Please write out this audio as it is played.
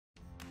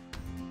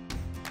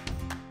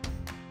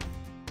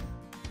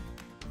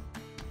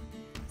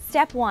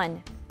Step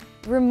 1.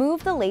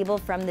 Remove the label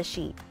from the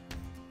sheet.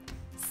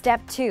 Step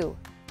 2.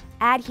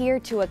 Adhere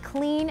to a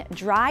clean,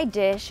 dry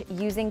dish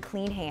using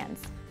clean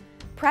hands.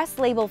 Press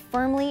label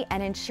firmly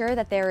and ensure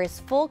that there is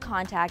full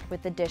contact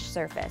with the dish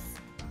surface.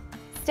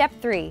 Step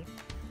 3.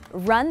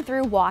 Run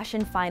through wash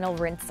and final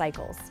rinse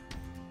cycles.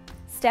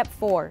 Step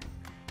 4.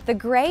 The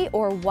gray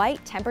or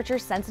white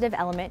temperature-sensitive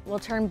element will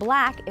turn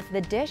black if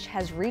the dish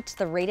has reached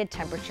the rated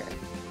temperature.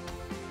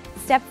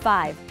 Step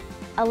 5.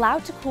 Allow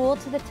to cool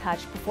to the touch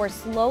before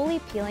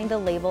slowly peeling the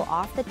label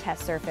off the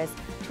test surface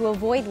to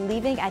avoid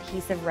leaving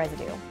adhesive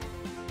residue.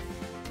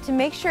 To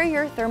make sure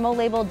your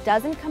thermolabel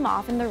doesn't come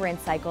off in the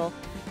rinse cycle,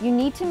 you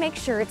need to make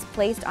sure it's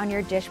placed on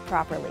your dish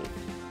properly.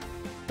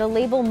 The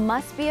label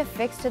must be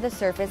affixed to the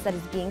surface that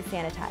is being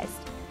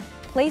sanitized.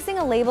 Placing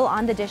a label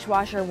on the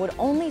dishwasher would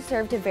only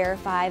serve to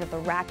verify that the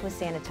rack was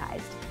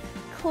sanitized,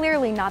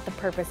 clearly not the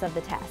purpose of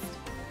the test.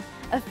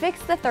 Affix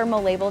the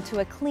thermolabel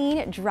to a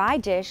clean, dry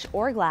dish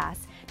or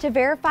glass to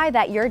verify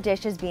that your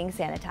dish is being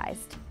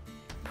sanitized.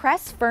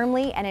 Press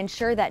firmly and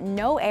ensure that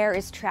no air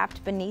is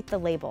trapped beneath the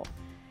label.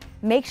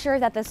 Make sure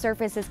that the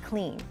surface is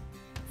clean.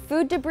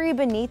 Food debris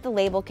beneath the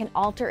label can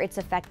alter its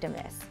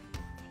effectiveness.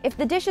 If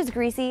the dish is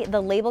greasy, the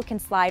label can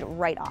slide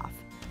right off.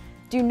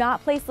 Do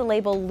not place the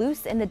label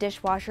loose in the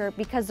dishwasher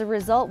because the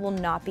result will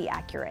not be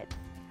accurate.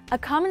 A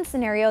common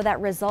scenario that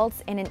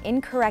results in an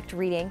incorrect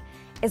reading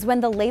is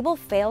when the label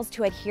fails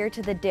to adhere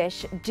to the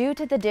dish due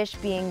to the dish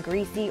being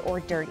greasy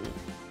or dirty.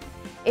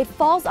 It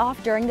falls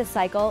off during the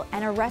cycle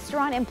and a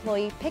restaurant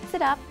employee picks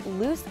it up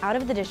loose out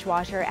of the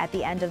dishwasher at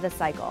the end of the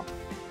cycle.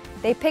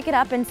 They pick it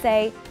up and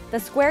say, "The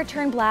square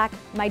turned black,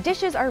 my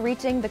dishes are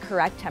reaching the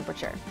correct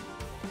temperature."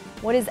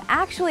 What has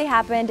actually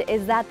happened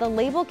is that the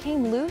label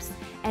came loose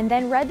and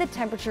then read the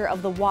temperature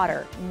of the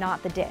water,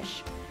 not the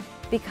dish.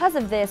 Because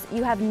of this,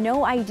 you have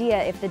no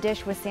idea if the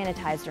dish was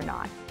sanitized or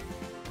not.